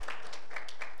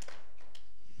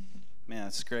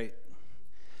That's great.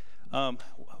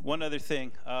 One other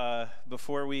thing,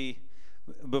 before we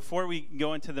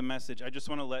go into the message, I just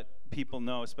want to let people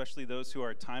know, especially those who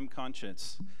are time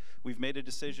conscious, we've made a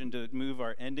decision to move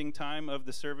our ending time of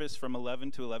the service from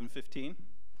 11 to 11:15.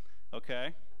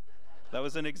 Okay, that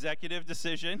was an executive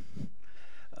decision,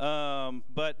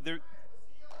 but there.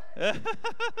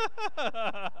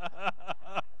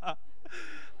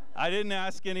 I didn't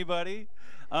ask anybody,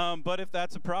 but if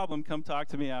that's a problem, come talk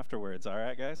to me afterwards. All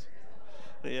right, guys?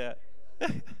 Yeah.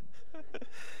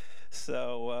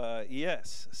 So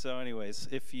yes. So, anyways,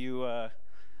 if you,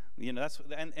 that's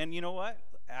and you know what?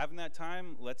 Having that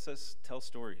time lets us tell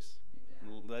stories.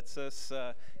 Lets us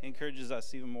encourages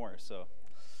us even more. So,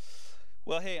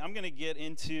 well, hey, I'm going to get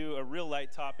into a real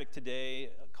light topic today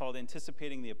called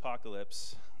anticipating the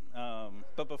apocalypse.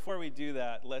 But before we do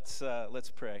that, let's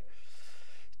pray.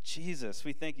 Jesus,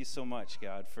 we thank you so much,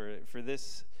 God, for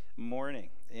this morning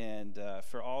and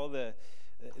for all the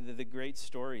great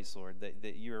stories, Lord,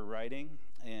 that you're writing.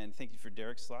 And thank you for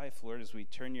Derek's life, Lord, as we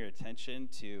turn our attention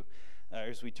to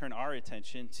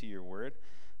your word.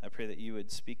 I pray that you would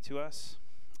speak to us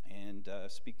and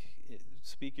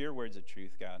speak your words of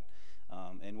truth, God,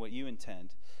 and what you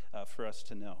intend for us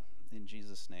to know. In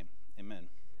Jesus' name, amen.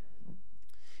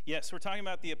 Yes, we're talking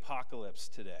about the apocalypse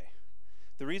today.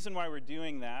 The reason why we're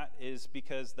doing that is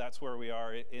because that's where we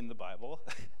are in the Bible,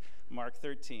 Mark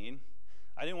 13.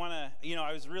 I didn't want to,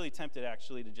 I was really tempted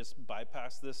actually to just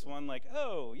bypass this one, like,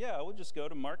 oh, yeah, we'll just go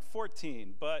to Mark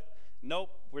 14. But nope,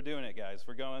 we're doing it, guys.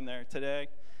 We're going there today,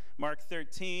 Mark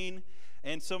 13.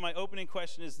 And so my opening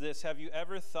question is this: have you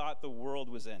ever thought the world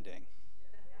was ending?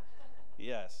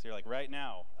 Yes, you're like, right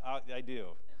now. I do.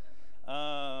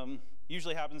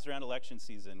 Usually happens around election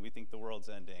season. We think the world's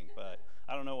ending, but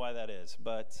I don't know why that is.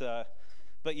 But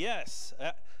yes,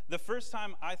 the first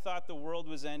time I thought the world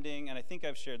was ending, and I think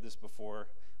I've shared this before,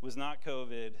 was not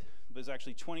COVID, but it was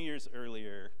actually 20 years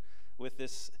earlier with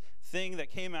this thing that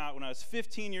came out when I was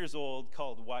 15 years old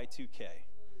called Y2K.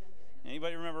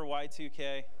 Anybody remember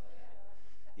Y2K?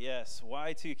 Yes,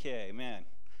 Y2K, man.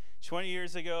 20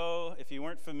 years ago, if you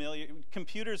weren't familiar,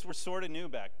 computers were sort of new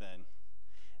back then.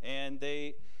 And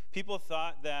people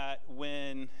thought that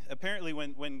when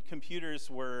computers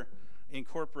were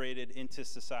incorporated into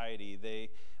society, they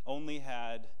only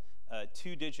had a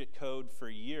 2-digit code for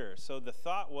year. So the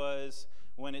thought was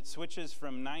when it switches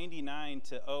from 99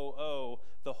 to 00,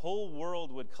 the whole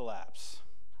world would collapse.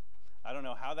 I don't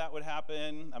know how that would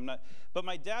happen. But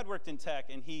my dad worked in tech,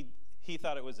 and he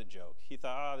thought it was a joke. He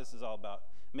thought, this is all about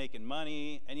making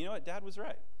money. And you know what? Dad was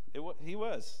right. He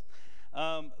was.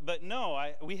 But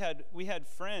no, we had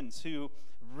friends who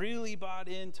really bought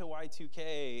into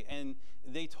Y2K, and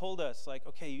they told us, like,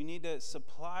 okay, you need to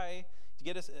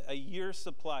get us a year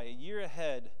supply, a year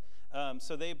ahead.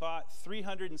 So they bought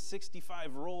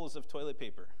 365 rolls of toilet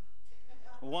paper,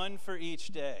 one for each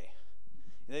day.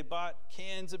 They bought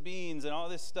cans of beans and all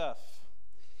this stuff.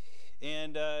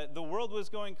 And the world was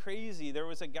going crazy. There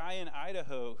was a guy in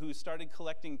Idaho who started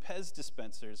collecting Pez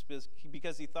dispensers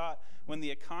because he thought when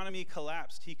the economy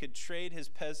collapsed, he could trade his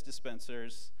Pez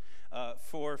dispensers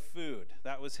for food.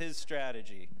 That was his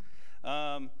strategy.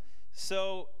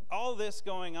 So all this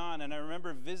going on, and I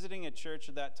remember visiting a church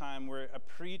at that time where a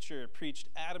preacher preached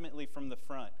adamantly from the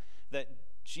front that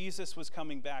Jesus was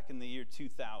coming back in the year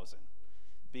 2000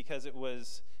 because it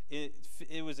was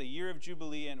a year of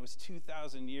Jubilee, and it was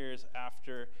 2,000 years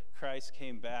after Christ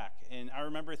came back. And I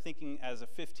remember thinking as a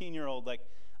 15-year-old, like,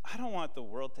 I don't want the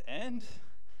world to end.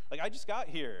 Like, I just got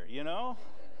here,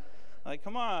 Like,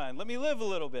 come on, let me live a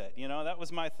little bit, That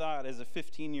was my thought as a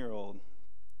 15-year-old.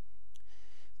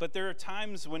 But there are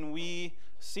times when we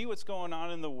see what's going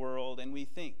on in the world and we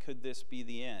think, could this be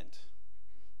the end?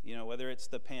 Whether it's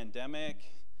the pandemic,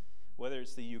 whether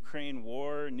it's the Ukraine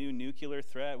war, new nuclear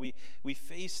threat, we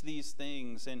face these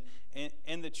things. And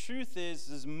the truth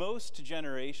is most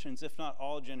generations, if not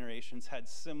all generations, had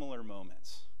similar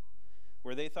moments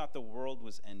where they thought the world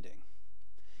was ending.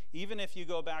 Even if you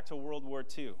go back to World War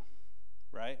II,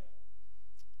 right?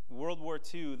 World War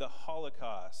II, the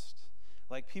Holocaust,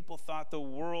 like people thought the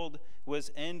world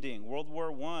was ending. World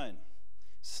War I,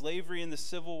 slavery and the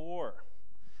Civil War.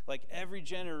 Like every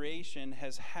generation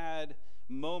has had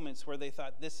moments where they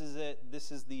thought, this is it,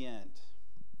 this is the end.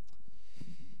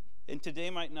 And today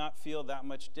might not feel that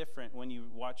much different when you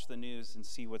watch the news and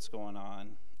see what's going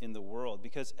on in the world,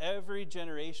 because every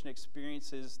generation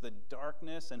experiences the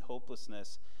darkness and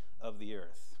hopelessness of the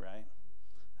earth, right?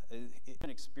 It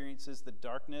experiences the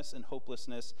darkness and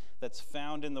hopelessness that's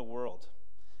found in the world.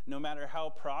 No matter how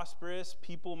prosperous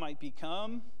people might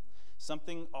become,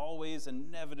 something always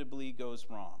inevitably goes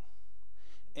wrong.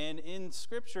 And in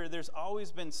Scripture, there's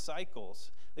always been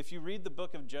cycles. If you read the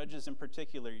book of Judges in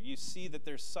particular, you see that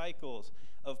there's cycles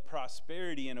of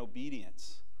prosperity and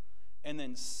obedience, and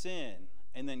then sin,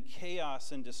 and then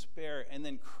chaos and despair, and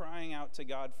then crying out to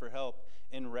God for help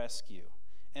and rescue.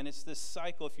 And it's this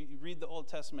cycle. If you read the Old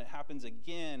Testament, it happens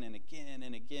again and again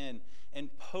and again. And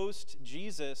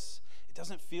post-Jesus, it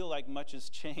doesn't feel like much has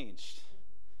changed.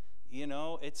 You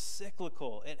know, it's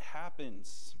cyclical. It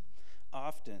happens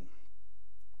often.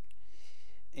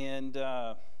 And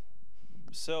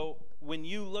so when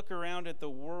you look around at the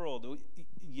world,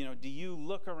 you know, do you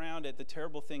look around at the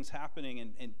terrible things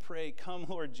happening and pray, come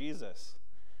Lord Jesus,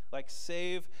 like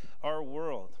save our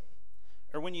world?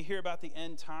 Or when you hear about the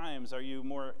end times, are you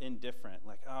more indifferent?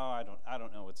 Like, oh, I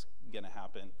don't know what's going to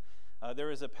happen. There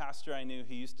was a pastor I knew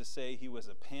who used to say he was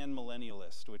a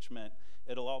pan-millennialist, which meant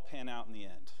it'll all pan out in the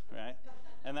end, right?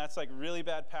 And that's like really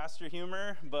bad pastor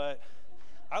humor, but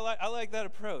I like that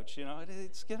approach. You know,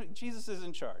 Jesus is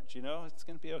in charge. You know, it's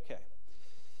going to be okay.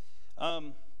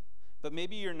 But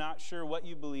maybe you're not sure what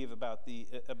you believe about the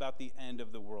end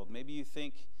of the world. Maybe you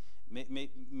think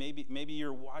maybe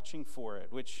you're watching for it,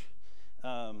 which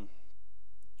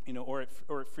you know, or it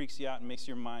freaks you out and makes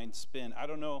your mind spin. I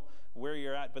don't know where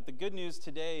you're at, but the good news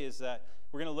today is that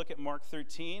we're going to look at Mark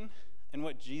 13 and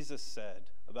what Jesus said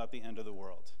about the end of the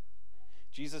world.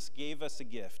 Jesus gave us a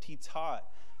gift. He taught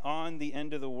on the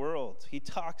end of the world. He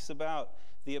talks about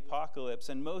the apocalypse,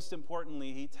 and most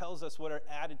importantly, he tells us what our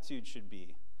attitude should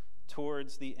be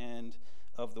towards the end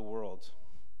of the world.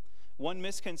 One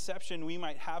misconception we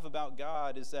might have about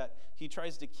God is that he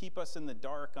tries to keep us in the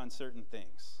dark on certain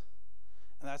things.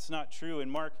 And that's not true. In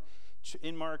Mark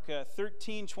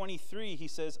 13:23, he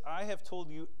says, I have told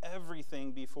you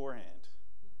everything beforehand.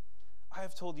 I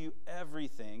have told you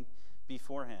everything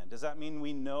beforehand. Does that mean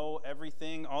we know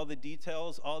everything, all the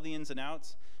details, all the ins and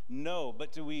outs? No,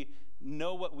 but do we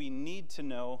know what we need to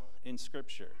know in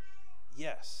Scripture?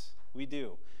 Yes, we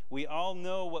do. We all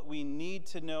know what we need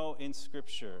to know in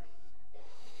Scripture.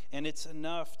 And it's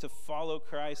enough to follow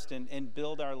Christ and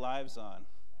build our lives on.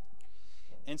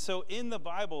 And so in the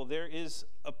Bible, there is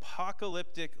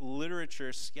apocalyptic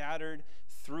literature scattered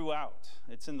throughout.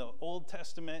 It's in the Old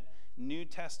Testament, New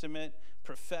Testament,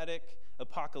 prophetic,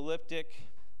 apocalyptic.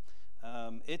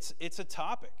 It's a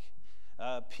topic.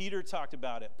 Peter talked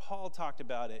about it. Paul talked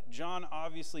about it. John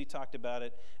obviously talked about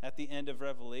it at the end of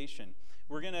Revelation.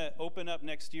 We're going to open up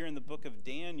next year in the book of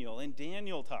Daniel, and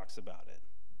Daniel talks about it.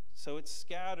 So it's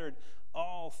scattered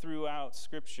all throughout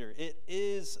Scripture. It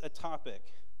is a topic.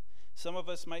 Some of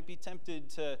us might be tempted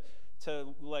to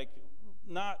like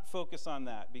not focus on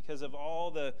that because of all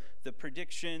the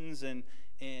predictions and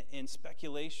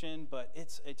speculation, but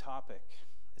it's a topic.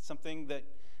 It's something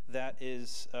that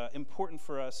is important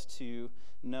for us to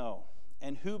know.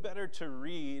 And who better to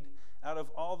read out of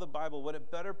all the Bible? What a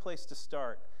better place to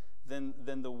start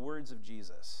than the words of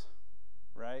Jesus,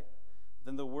 right?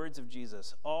 Than the words of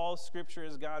Jesus. All Scripture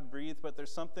is God-breathed, but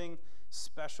there's something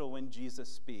special when Jesus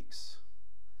speaks.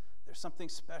 There's something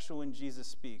special when Jesus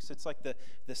speaks. It's like the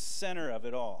center of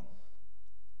it all.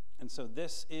 And so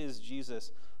this is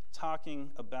Jesus talking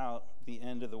about the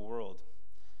end of the world.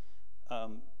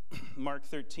 Mark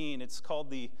 13, it's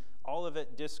called the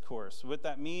Olivet Discourse. What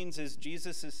that means is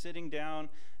Jesus is sitting down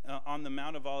on the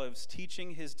Mount of Olives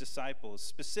teaching his disciples.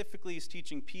 Specifically, he's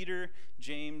teaching Peter,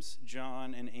 James,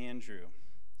 John, and Andrew.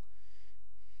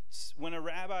 When a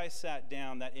rabbi sat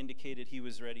down, that indicated he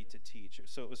was ready to teach.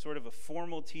 So it was sort of a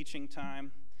formal teaching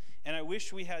time. And I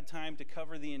wish we had time to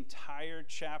cover the entire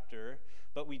chapter,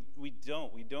 but we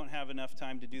don't. We don't have enough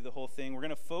time to do the whole thing. We're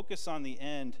going to focus on the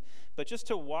end. But just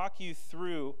to walk you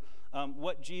through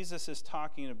what Jesus is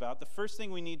talking about, the first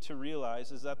thing we need to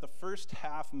realize is that the first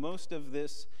half, most of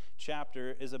this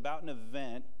chapter, is about an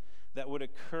event that would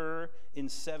occur in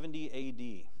 70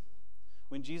 AD.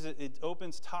 When it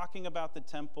opens talking about the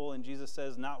temple, and Jesus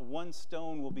says, not one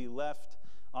stone will be left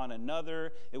on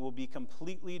another. It will be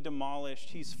completely demolished.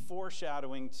 He's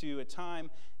foreshadowing to a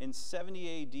time in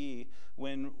 70 AD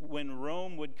when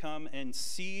Rome would come and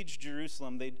siege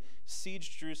Jerusalem. They'd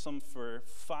siege Jerusalem for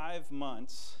 5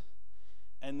 months,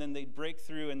 and then they'd break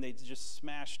through and they just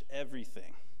smashed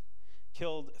everything.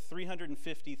 Killed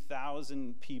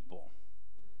 350,000 people.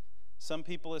 Some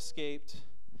people escaped,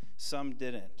 some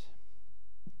didn't.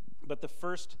 But the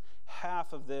first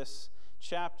half of this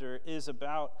chapter is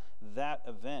about that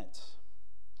event.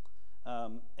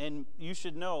 And you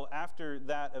should know, after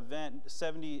that event,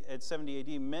 at 70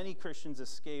 AD, many Christians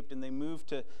escaped and they moved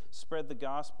to spread the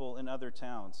gospel in other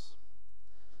towns.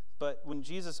 But when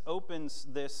Jesus opens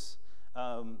this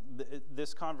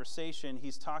this conversation,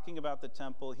 he's talking about the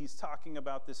temple. He's talking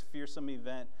about this fearsome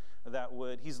event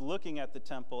he's looking at the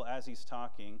temple as he's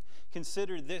talking.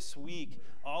 Consider this week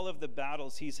all of the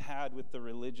battles he's had with the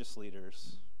religious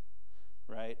leaders,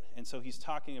 right? And so he's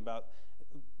talking about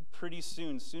pretty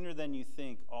soon, sooner than you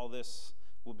think, all this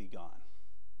will be gone.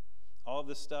 All of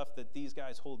the stuff that these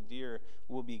guys hold dear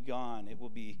will be gone. It will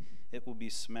be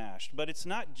smashed. But it's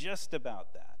not just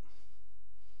about that.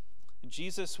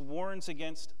 Jesus warns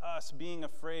against us being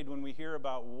afraid when we hear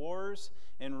about wars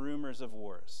and rumors of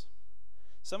wars.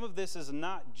 Some of this is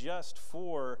not just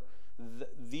for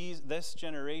this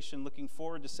generation looking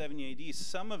forward to 70 AD.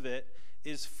 Some of it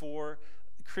is for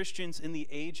Christians in the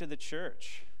age of the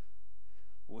church.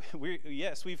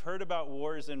 Yes, we've heard about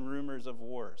wars and rumors of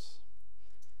wars,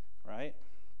 right?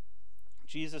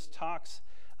 Jesus talks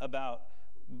about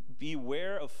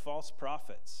beware of false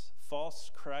prophets,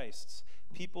 false Christs,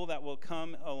 people that will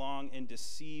come along and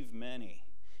deceive many.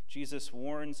 Jesus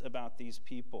warns about these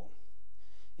people.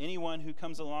 Anyone who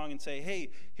comes along and say, hey,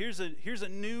 here's a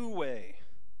new way.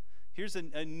 Here's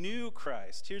a new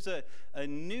Christ. Here's a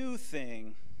new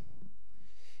thing.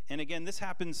 And again, this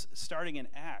happens starting in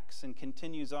Acts and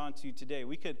continues on to today.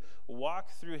 We could walk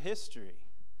through history,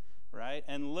 right,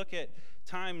 and look at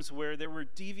times where there were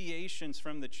deviations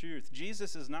from the truth.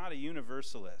 Jesus is not a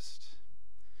universalist,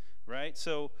 right?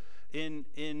 So in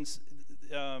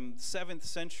 7th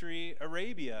century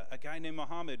Arabia, a guy named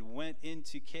Muhammad went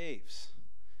into caves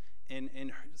and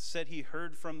said he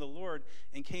heard from the Lord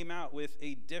and came out with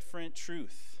a different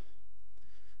truth.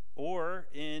 Or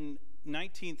in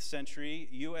 19th century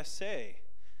USA,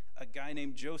 a guy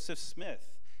named Joseph Smith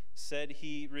said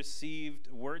he received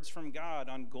words from God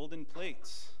on golden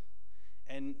plates.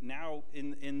 And now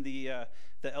in the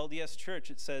LDS Church,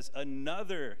 it says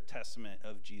another testament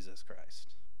of Jesus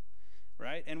Christ,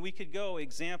 right? And we could go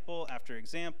example after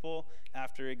example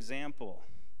after example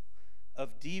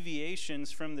of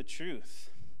deviations from the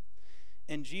truth.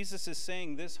 And Jesus is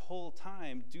saying this whole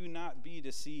time, do not be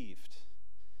deceived.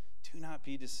 Do not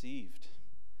be deceived.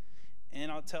 And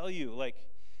I'll tell you,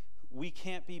 we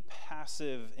can't be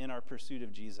passive in our pursuit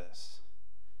of Jesus.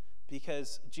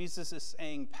 Because Jesus is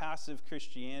saying passive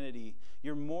Christianity,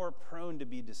 you're more prone to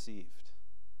be deceived.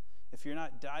 If you're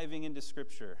not diving into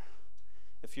Scripture,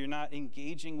 if you're not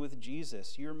engaging with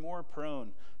Jesus, you're more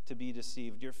prone to be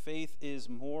deceived. Your faith is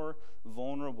more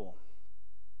vulnerable.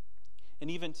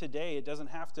 And even today, it doesn't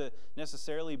have to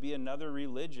necessarily be another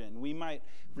religion. We might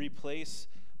replace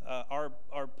our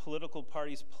political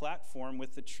party's platform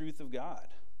with the truth of God,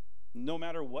 no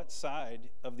matter what side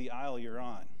of the aisle you're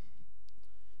on.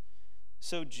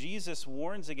 So Jesus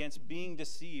warns against being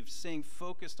deceived, saying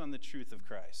focused on the truth of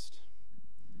Christ.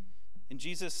 And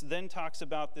Jesus then talks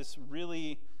about this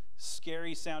really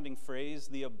scary sounding phrase,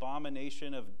 the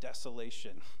abomination of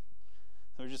desolation.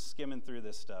 We're just skimming through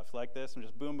this stuff like this and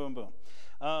just boom, boom,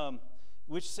 boom.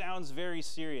 Which sounds very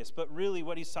serious, but really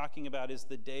what he's talking about is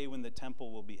the day when the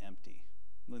temple will be empty,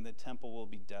 when the temple will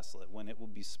be desolate, when it will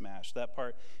be smashed. That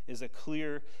part is a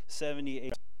clear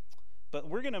 78. But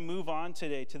we're going to move on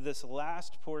today to this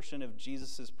last portion of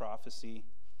Jesus' prophecy,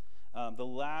 the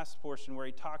last portion where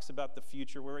he talks about the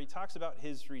future, where he talks about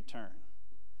his return,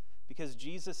 because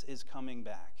Jesus is coming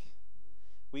back.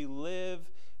 We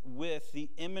live with the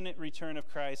imminent return of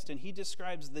Christ, and he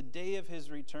describes the day of his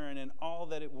return and all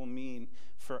that it will mean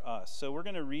for us. So we're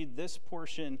going to read this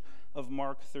portion of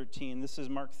Mark 13. This is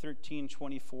Mark 13,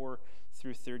 24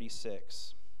 through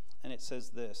 36. And it says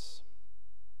this: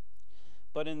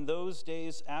 "But in those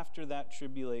days after that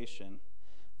tribulation,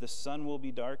 the sun will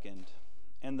be darkened,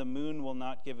 and the moon will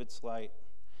not give its light,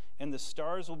 and the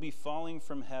stars will be falling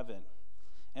from heaven,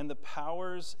 and the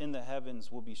powers in the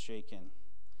heavens will be shaken.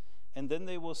 And then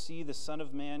they will see the Son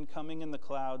of Man coming in the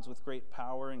clouds with great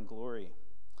power and glory.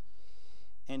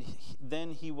 And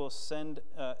then he will send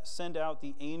out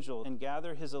the angel and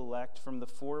gather his elect from the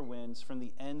four winds, from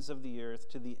the ends of the earth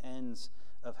to the ends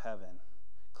of heaven."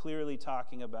 Clearly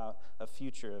talking about a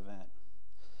future event.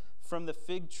 "From the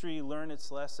fig tree learn its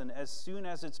lesson. As soon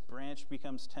as its branch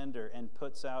becomes tender and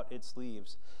puts out its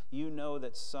leaves, you know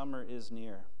that summer is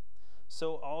near.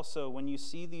 So also, when you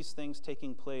see these things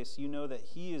taking place, you know that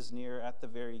he is near at the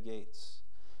very gates.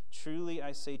 Truly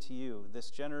I say to you,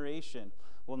 this generation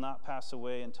will not pass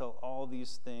away until all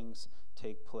these things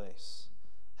take place.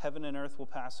 Heaven and earth will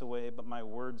pass away, but my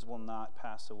words will not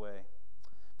pass away.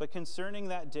 But concerning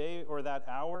that day or that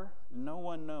hour, no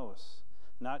one knows,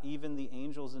 not even the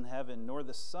angels in heaven, nor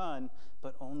the Son,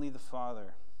 but only the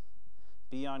Father.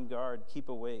 Be on guard, keep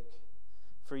awake,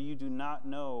 for you do not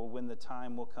know when the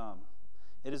time will come.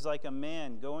 It is like a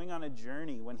man going on a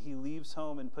journey when he leaves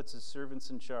home and puts his servants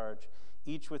in charge,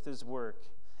 each with his work,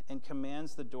 and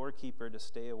commands the doorkeeper to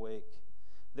stay awake.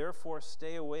 Therefore,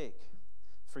 stay awake,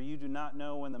 for you do not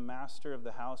know when the master of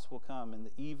the house will come, in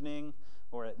the evening,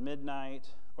 or at midnight,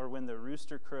 or when the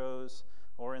rooster crows,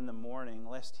 or in the morning,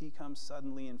 lest he come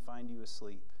suddenly and find you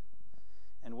asleep.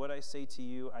 And what I say to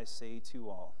you, I say to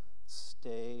all,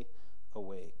 stay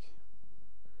awake.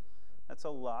 That's a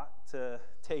lot to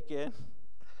take in.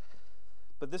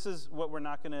 But this is what we're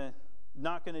not going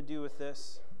to do with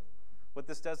this. What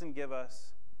this doesn't give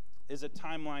us is a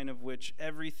timeline of which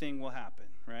everything will happen,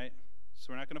 right?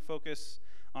 So we're not going to focus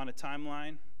on a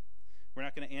timeline. We're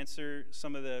not going to answer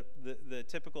some of the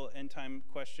typical end time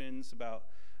questions about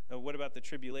what about the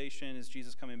tribulation? Is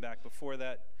Jesus coming back before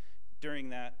that, during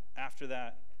that, after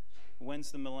that?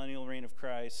 When's the millennial reign of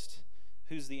Christ?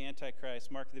 Who's the Antichrist?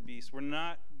 Mark of the beast. We're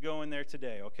not going there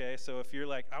today, okay? So if you're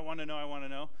like, I want to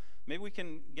know, maybe we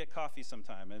can get coffee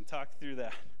sometime and talk through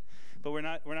that. But we're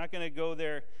not going to go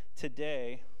there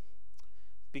today,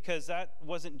 because that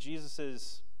wasn't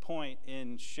Jesus's point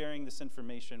in sharing this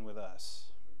information with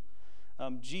us.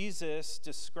 Jesus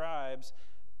describes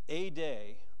a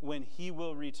day when he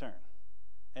will return.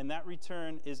 And that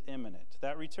return is imminent.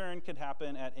 That return could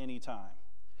happen at any time.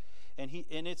 And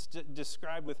it's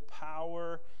described with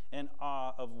power and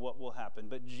awe of what will happen.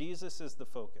 But Jesus is the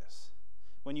focus.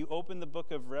 When you open the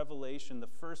book of Revelation, the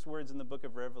first words in the book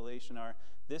of Revelation are,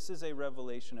 this is a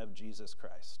revelation of Jesus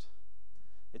Christ.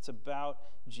 It's about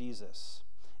Jesus.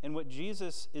 And what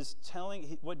Jesus is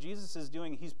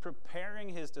doing, he's preparing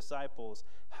his disciples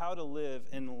how to live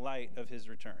in light of his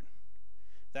return.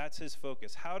 That's his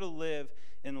focus, how to live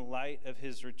in light of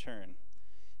his return.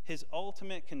 His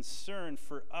ultimate concern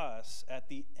for us at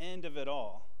the end of it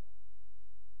all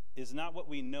is not what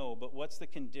we know, but what's the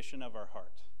condition of our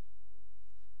heart?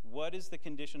 What is the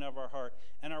condition of our heart?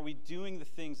 And are we doing the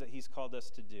things that he's called us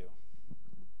to do?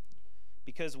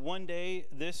 Because one day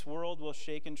this world will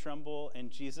shake and tremble and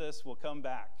Jesus will come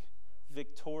back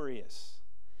victorious,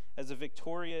 as a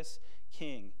victorious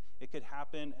king. It could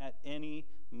happen at any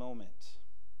moment.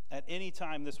 At any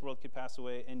time, this world could pass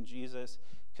away and Jesus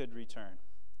could return.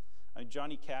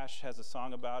 Johnny Cash has a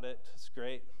song about it. It's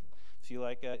great.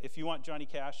 If you want Johnny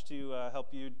Cash to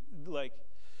help you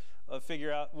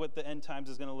figure out what the end times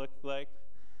is going to look like,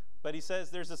 but he says,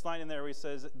 there's this line in there where he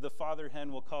says, the father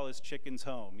hen will call his chickens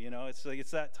home. You know,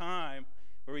 it's that time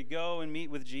where we go and meet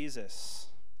with Jesus.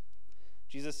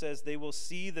 Jesus says, they will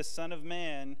see the Son of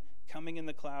Man coming in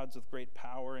the clouds with great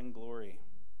power and glory.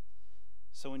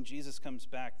 So when Jesus comes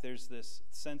back, there's this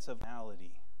sense of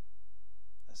finality,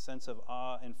 a sense of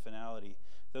awe and finality.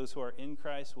 Those who are in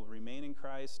Christ will remain in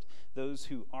Christ. Those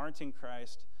who aren't in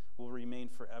Christ will remain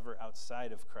forever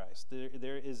outside of Christ.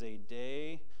 There is a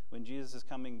day when Jesus is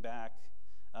coming back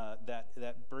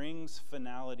that brings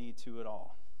finality to it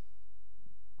all.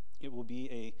 It will be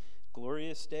a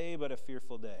glorious day, but a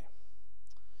fearful day.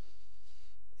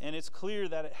 And it's clear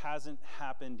that it hasn't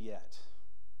happened yet.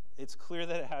 It's clear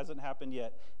that it hasn't happened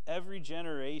yet. Every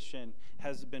generation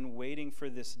has been waiting for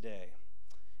this day.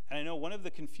 And I know one of the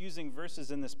confusing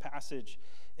verses in this passage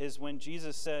is when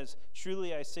Jesus says,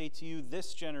 truly I say to you,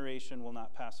 this generation will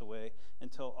not pass away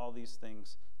until all these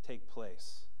things take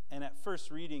place. And at first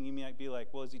reading, you might be like,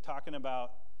 well, is he talking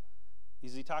about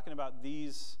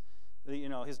these,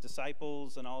 his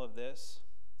disciples and all of this?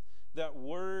 That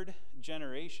word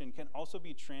generation can also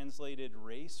be translated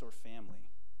race or family.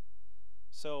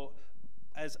 So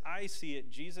as I see it,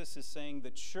 Jesus is saying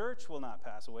the church will not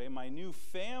pass away. My new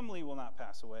family will not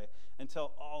pass away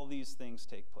until all these things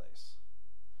take place.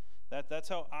 That's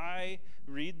how I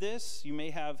read this. You may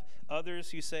have others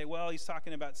who say, well, he's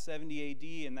talking about 70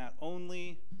 AD and that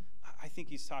only. I think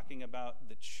he's talking about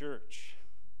the church.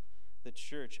 The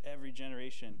church, every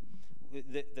generation.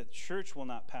 The church will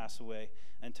not pass away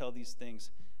until these things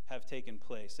have taken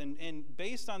place. And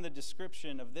based on the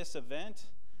description of this event,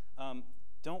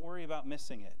 don't worry about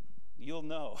missing it. You'll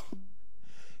know.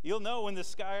 You'll know when the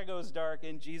sky goes dark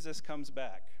and Jesus comes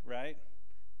back, right?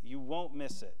 You won't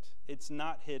miss it. It's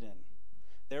not hidden.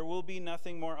 There will be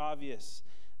nothing more obvious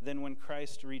than when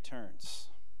Christ returns.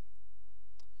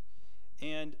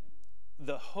 And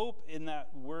the hope in that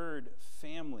word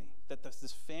family, that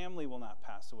this family will not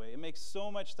pass away, it makes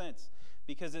so much sense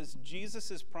because it's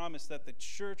Jesus' promise that the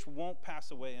church won't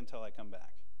pass away until I come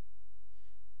back.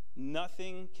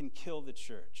 Nothing can kill the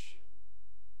church.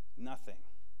 Nothing.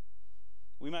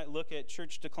 We might look at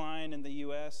church decline in the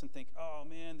U.S. and think, oh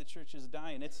man, the church is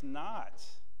dying. It's not,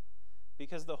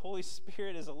 because the Holy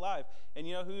Spirit is alive. And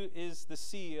you know who is the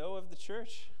CEO of the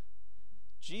church?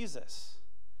 Jesus.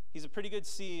 He's a pretty good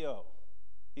CEO.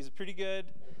 He's a pretty good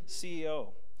CEO.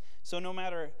 So no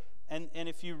matter, and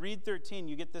if you read 13,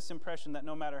 you get this impression that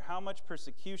no matter how much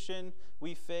persecution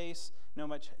we face, no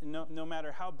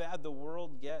matter how bad the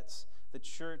world gets, the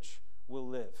church will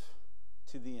live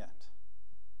to the end.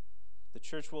 The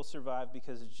church will survive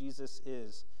because Jesus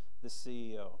is the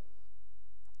CEO.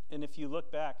 And if you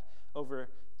look back over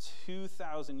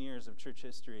 2,000 years of church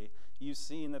history, you've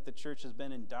seen that the church has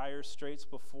been in dire straits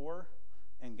before,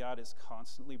 and God has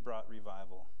constantly brought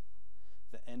revival.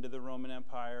 The end of the Roman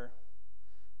Empire,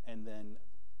 and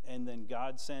then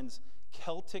God sends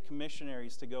Celtic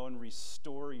missionaries to go and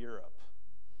restore Europe.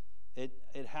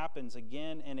 It happens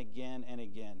again and again and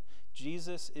again.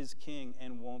 Jesus is king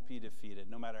and won't be defeated,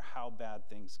 no matter how bad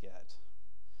things get.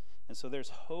 And so there's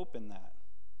hope in that.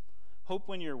 Hope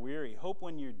when you're weary. Hope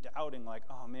when you're doubting, like,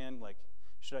 oh man, like,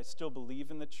 should I still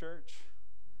believe in the church?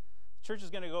 The church is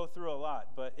going to go through a lot,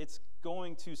 but it's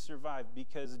going to survive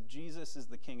because Jesus is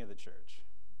the king of the church.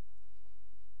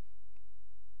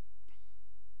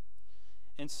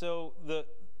 And so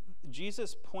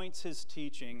Jesus points his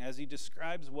teaching, as he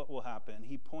describes what will happen,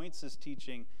 he points his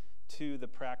teaching to the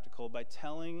practical by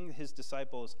telling his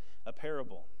disciples a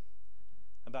parable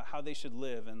about how they should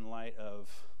live in light of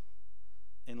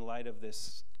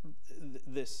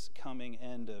this coming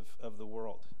end of the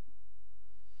world.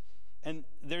 And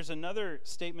there's another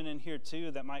statement in here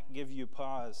too that might give you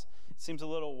pause. It seems a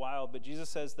little wild, but Jesus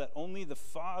says that only the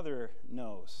Father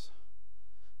knows,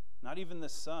 not even the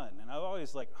Son. And I've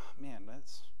always like, oh man,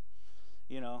 that's,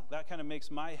 that kind of makes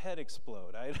my head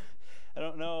explode. I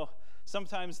don't know.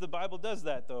 Sometimes the Bible does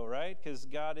that though, right? Because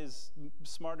God is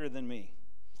smarter than me.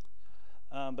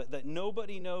 But that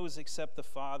nobody knows except the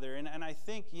Father. And I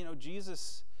think,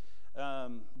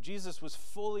 Jesus was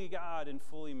fully God and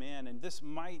fully man. And this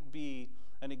might be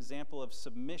an example of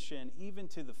submission even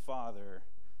to the Father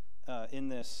in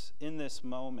this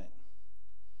moment.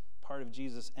 Part of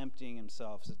Jesus emptying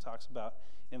himself, as it talks about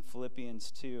in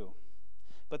Philippians 2.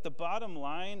 But the bottom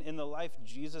line in the life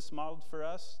Jesus modeled for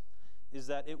us is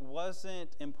that it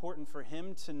wasn't important for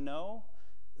him to know.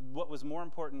 What was more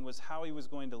important was how he was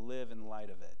going to live in light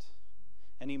of it.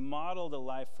 And he modeled a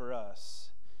life for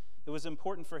us. It was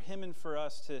important for him and for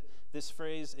us this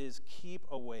phrase is keep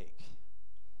awake.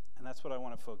 And that's what I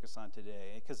want to focus on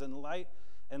today. Because in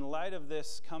light of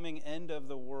this coming end of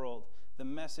the world, the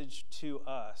message to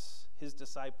us, his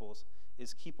disciples,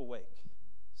 is keep awake.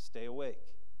 Stay awake.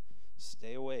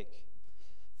 Stay awake.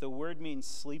 The word means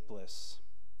sleepless,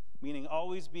 meaning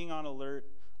always being on alert,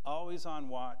 always on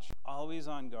watch, always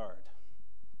on guard.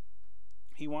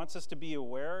 He wants us to be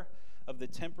aware of the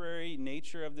temporary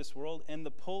nature of this world and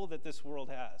the pull that this world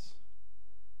has.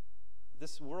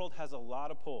 This world has a lot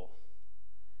of pull,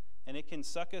 and it can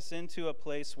suck us into a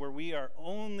place where we are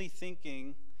only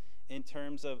thinking in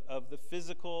terms of the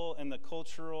physical and the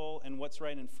cultural and what's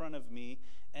right in front of me,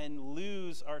 and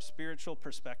lose our spiritual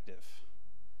perspective,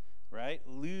 right?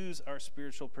 Lose our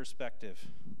spiritual perspective.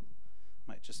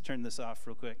 Might just turn this off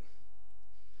real quick.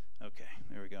 Okay,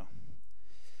 there we go.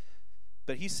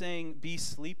 But he's saying, be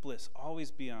sleepless, always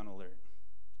be on alert,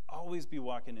 always be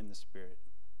walking in the Spirit,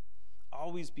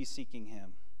 always be seeking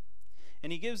him.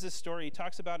 And he gives this story. He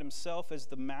talks about himself as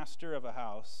the master of a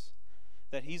house,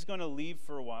 that he's going to leave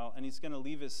for a while, and he's going to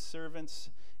leave his servants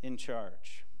in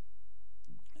charge.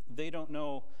 They don't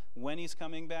know when he's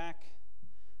coming back.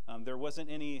 There wasn't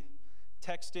any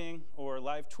texting or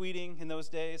live tweeting in those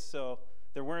days, so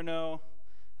there were no,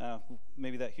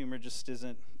 maybe that humor just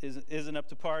isn't up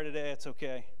to par today. It's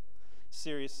okay.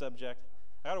 Serious subject.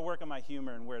 I got to work on my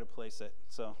humor and where to place it,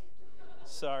 so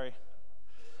sorry.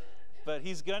 But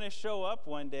he's going to show up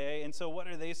one day, and so what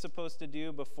are they supposed to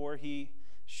do before he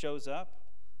shows up?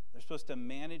 They're supposed to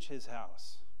manage his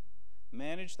house.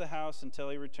 Manage the house until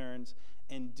he returns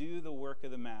and do the work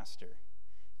of the master.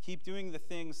 Keep doing the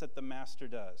things that the master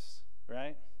does,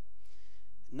 right?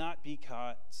 Not be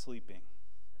caught sleeping.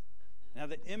 Now,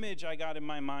 the image I got in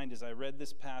my mind as I read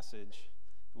this passage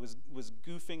was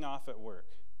goofing off at work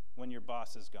when your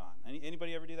boss is gone.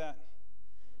 Anybody ever do that?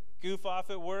 Goof off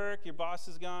at work, your boss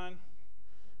is gone.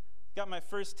 Got my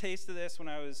first taste of this when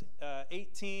I was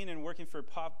 18 and working for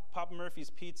Papa Murphy's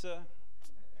Pizza.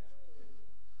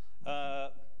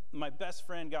 My best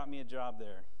friend got me a job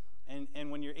there.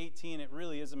 And when you're 18, it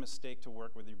really is a mistake to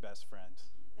work with your best friend.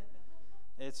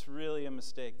 It's really a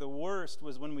mistake. The worst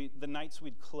was when the nights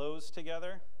we'd close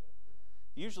together.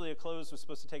 Usually a close was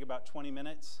supposed to take about 20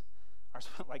 minutes. Ours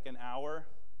went like an hour.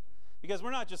 Because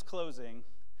we're not just closing.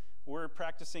 We're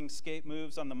practicing skate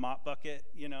moves on the mop bucket,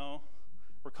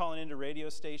 We're calling into radio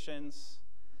stations.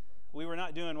 We were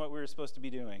not doing what we were supposed to be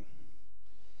doing.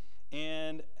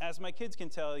 And as my kids can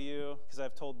tell you, because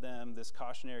I've told them this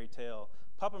cautionary tale,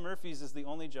 Papa Murphy's is the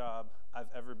only job I've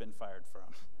ever been fired from.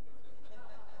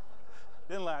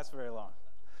 Didn't last very long.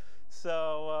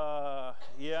 So,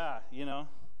 yeah,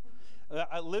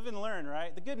 I live and learn,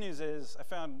 right? The good news is I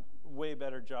found way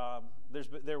better job.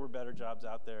 There were better jobs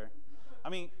out there. I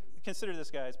mean, consider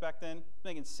this, guys. Back then,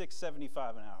 making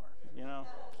 $6.75 an hour,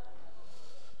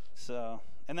 So,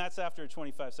 and that's after a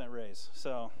 25-cent raise.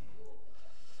 So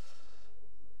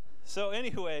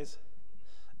anyways,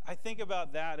 I think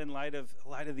about that in light of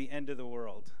the end of the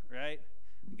world, right?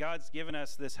 God's given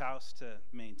us this house to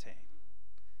maintain,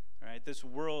 right? This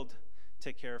world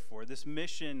to care for, this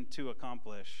mission to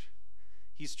accomplish.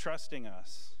 He's trusting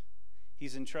us.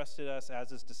 He's entrusted us as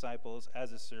his disciples,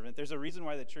 as his servant. There's a reason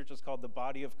why the church is called the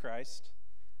body of Christ.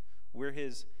 We're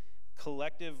his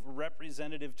collective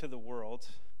representative to the world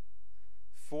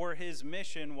for his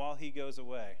mission while he goes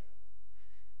away.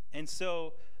 And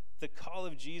so the call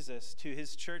of Jesus to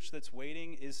his church that's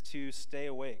waiting is to stay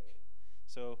awake.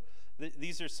 So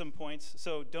these are some points.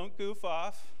 So don't goof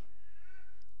off,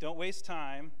 don't waste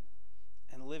time,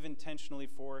 and live intentionally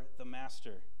for the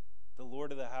master, the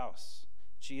Lord of the house,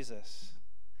 Jesus.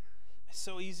 It's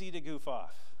so easy to goof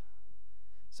off.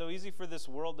 So easy for this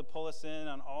world to pull us in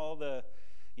on all the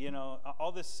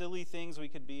silly things we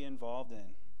could be involved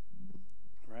in,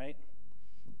 right?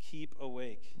 Keep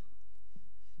awake.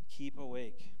 Keep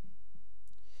awake.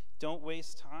 Don't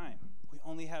waste time. We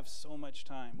only have so much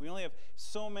time. We only have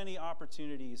so many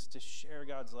opportunities to share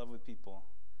God's love with people.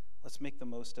 Let's make the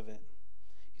most of it.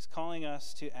 He's calling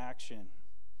us to action.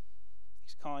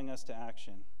 He's calling us to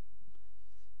action.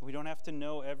 We don't have to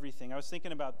know everything. I was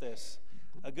thinking about this.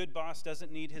 A good boss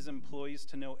doesn't need his employees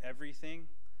to know everything.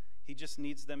 He just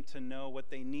needs them to know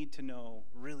what they need to know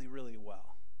really, really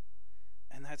well.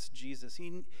 And that's Jesus.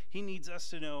 He needs us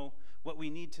to know what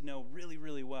we need to know really,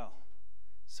 really well.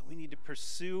 So we need to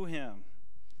pursue him.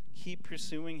 Keep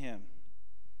pursuing him.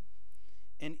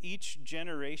 And each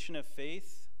generation of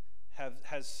faith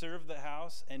has served the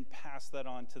house and passed that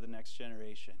on to the next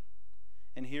generation.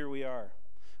 And here we are.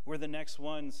 We're the next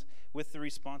ones with the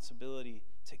responsibility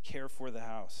to care for the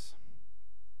house.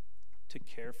 To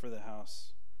care for the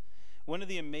house. One of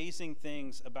the amazing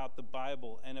things about the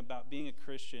Bible and about being a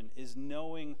Christian is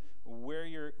knowing where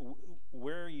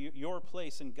your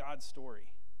place in God's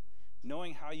story.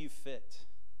 Knowing how you fit.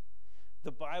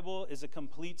 The Bible is a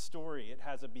complete story. It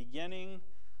has a beginning,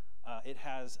 it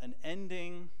has an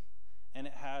ending, and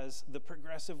it has the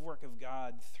progressive work of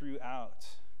God throughout.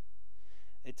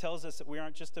 It tells us that we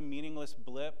aren't just a meaningless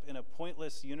blip in a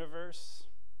pointless universe.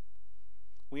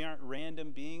 We aren't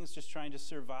random beings just trying to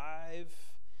survive,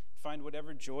 find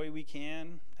whatever joy we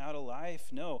can out of life.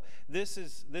 No, this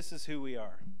is who we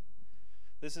are.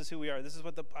 This is who we are. This is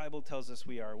what the Bible tells us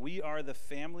we are. We are the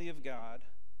family of God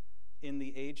in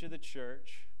the age of the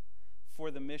church for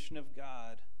the mission of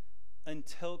God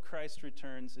until Christ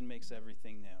returns and makes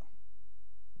everything new.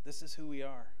 This is who we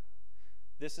are.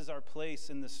 This is our place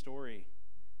in the story.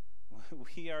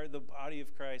 We are the body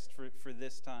of Christ for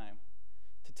this time,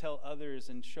 to tell others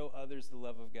and show others the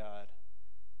love of God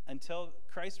until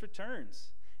Christ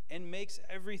returns and makes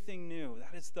everything new.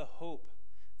 That is the hope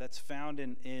that's found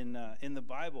in the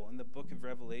Bible, in the book of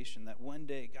Revelation, that one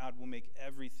day God will make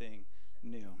everything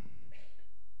new.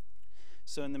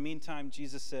 So in the meantime,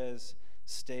 Jesus says,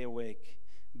 stay awake,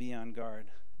 be on guard.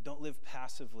 Don't live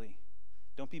passively.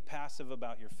 Don't be passive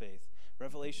about your faith.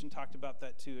 Revelation talked about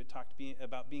that too. It talked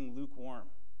about being lukewarm.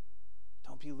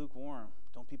 Don't be lukewarm.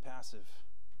 Don't be passive.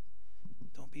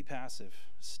 Don't be passive.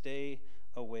 Stay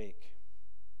awake.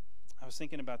 I was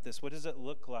thinking about this. What does it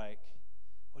look like?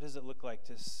 What does it look like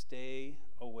to stay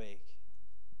awake?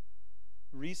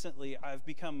 Recently, I've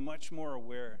become much more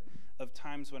aware of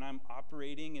times when I'm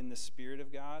operating in the Spirit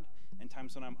of God and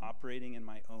times when I'm operating in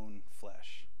my own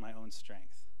flesh, my own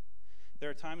strength. There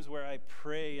are times where I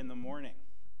pray in the morning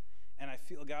and I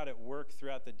feel God at work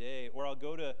throughout the day, or I'll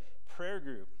go to prayer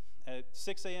group at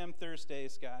 6 a.m.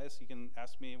 Thursdays, guys. You can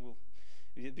ask me.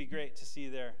 It'd be great to see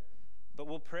you there. But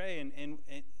we'll pray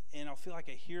and I'll feel like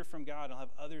I hear from God. I'll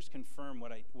have others confirm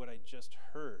what I just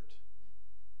heard,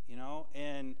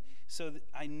 And so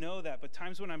I know that. But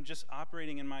times when I'm just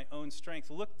operating in my own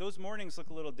strength, look, those mornings look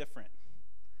a little different.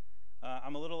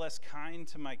 I'm a little less kind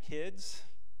to my kids,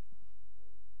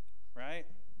 right?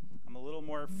 I'm a little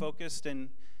more focused and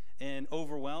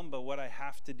overwhelmed by what I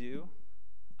have to do.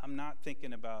 I'm not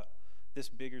thinking about this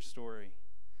bigger story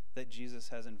that Jesus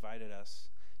has invited us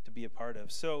to be a part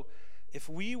of. So if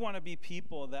we want to be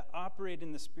people that operate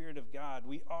in the Spirit of God,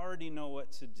 we already know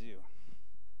what to do.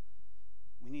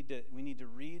 We need to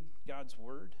read God's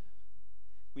word,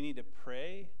 We need to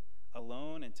pray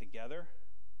alone and together.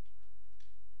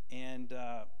 And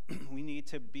we need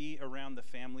to be around the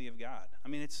family of God. I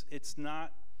mean, it's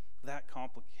not that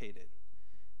complicated.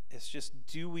 It's just,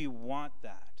 do we want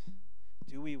that?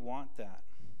 Do we want that?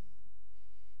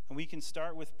 And we can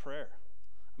start with prayer.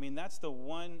 I mean, that's the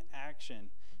one action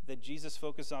that Jesus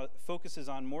focuses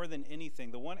on more than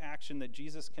anything. The one action that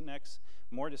Jesus connects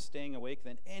more to staying awake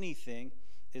than anything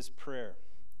is prayer.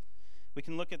 We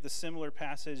can look at the similar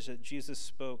passage that Jesus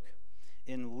spoke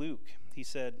in Luke. He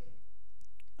said,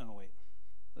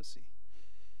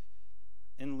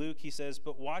 In Luke, he says,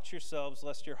 "But watch yourselves,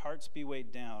 lest your hearts be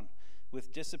weighed down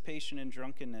with dissipation and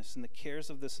drunkenness and the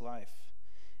cares of this life.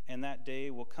 And that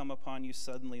day will come upon you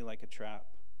suddenly like a trap.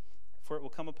 For it will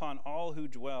come upon all who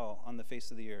dwell on the face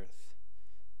of the earth.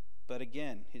 But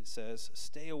again," it says,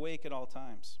 "stay awake at all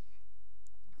times,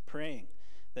 praying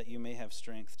that you may have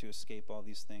strength to escape all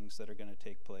these things that are going to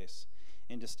take place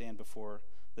and to stand before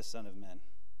the Son of Men."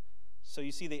 So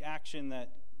you see, the action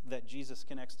that Jesus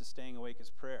connects to staying awake is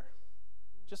prayer.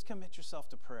 Just commit yourself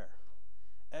to prayer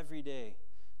every day.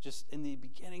 Just in the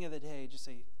beginning of the day, just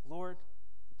say, "Lord,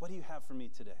 what do you have for me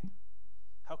today?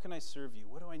 How can I serve you?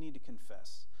 What do I need to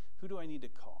confess? Who do I need to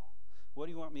call? What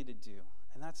do you want me to do?"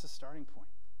 And that's the starting point.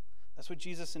 That's what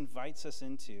Jesus invites us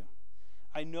into.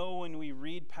 I know when we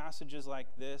read passages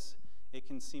like this, it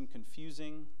can seem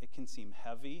confusing, it can seem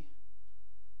heavy,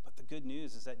 but the good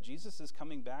news is that Jesus is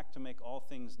coming back to make all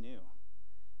things new.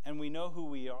 And we know who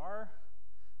we are,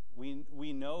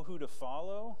 we know who to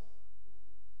follow,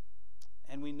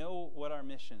 and we know what our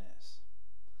mission is.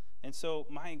 And so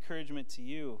my encouragement to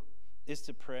you is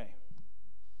to pray.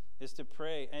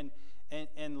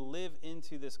 And live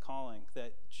into this calling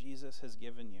that Jesus has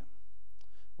given you.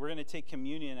 We're going to take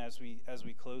communion as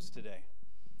we close today.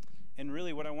 And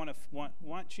really what I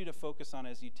want you to focus on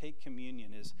as you take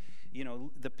communion is,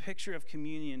 the picture of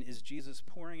communion is Jesus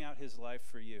pouring out his life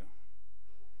for you.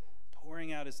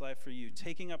 Pouring out his life for you,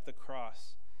 taking up the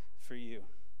cross for you.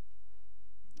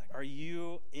 Are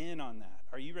you in on that?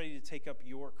 Are you ready to take up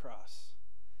your cross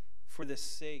for the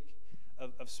sake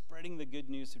of spreading the good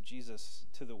news of Jesus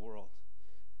to the world?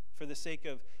 For the sake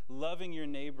of loving your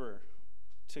neighbor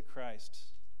to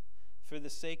Christ? For the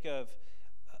sake of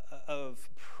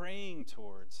praying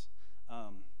towards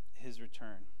his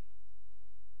return?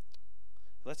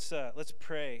 Let's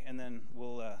pray, and then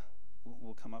we'll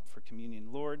come up for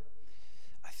communion. Lord,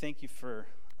 I thank you for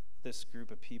this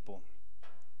group of people.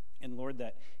 And Lord,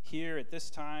 that here at this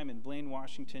time in Blaine,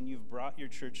 Washington, you've brought your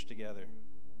church together.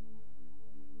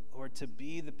 Lord, to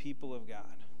be the people of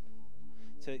God.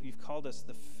 You've called us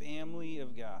the family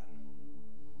of God.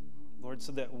 Lord,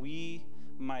 so that we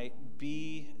might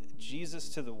be Jesus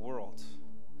to the world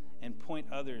and point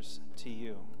others to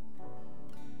you.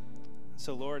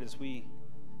 So Lord, as we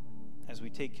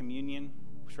take communion,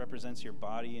 which represents your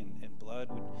body and blood,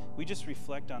 we just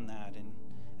reflect on that and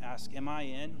ask, am I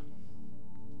in?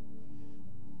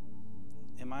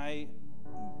 Am I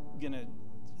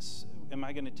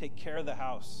gonna take care of the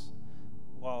house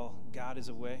while God is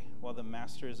away, while the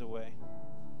Master is away?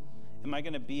 Am I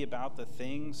gonna be about the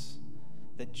things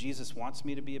that Jesus wants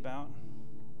me to be about?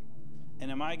 And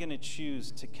am I gonna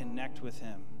choose to connect with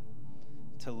him,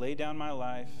 to lay down my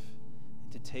life,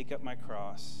 and to take up my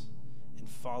cross and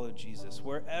follow Jesus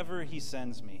wherever he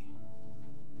sends me,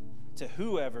 to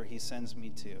whoever he sends me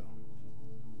to?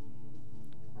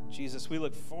 Jesus, we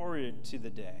look forward to the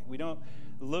day. We don't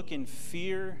look in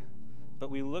fear, but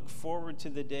we look forward to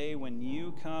the day when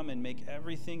you come and make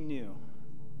everything new.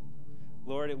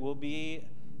 Lord, it will be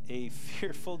a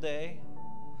fearful day,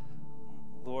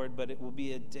 Lord, but it will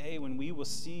be a day when we will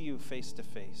see you face to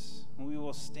face, when we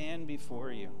will stand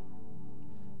before you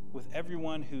with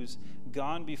everyone who's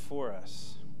gone before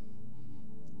us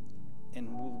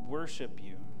and will worship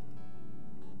you.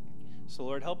 So,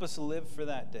 Lord, help us live for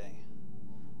that day.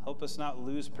 Help us not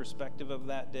lose perspective of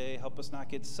that day. Help us not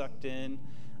get sucked in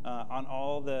on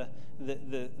all the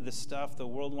stuff the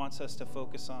world wants us to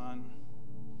focus on,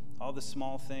 all the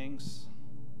small things.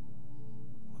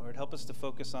 Lord, help us to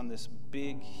focus on this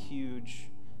big,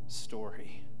 huge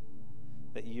story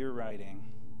that you're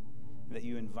writing, that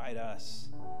you invite us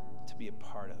to be a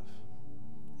part of.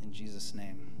 In Jesus'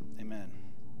 name, amen.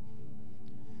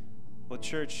 Well,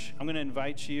 church, I'm going to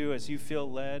invite you, as you feel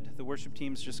led, the worship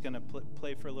team's just going to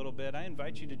play for a little bit. I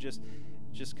invite you to just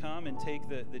come and take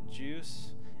the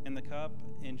juice and the cup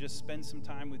and just spend some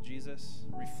time with Jesus,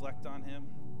 reflect on him,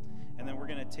 and then we're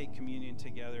going to take communion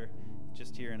together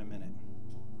just here in a minute.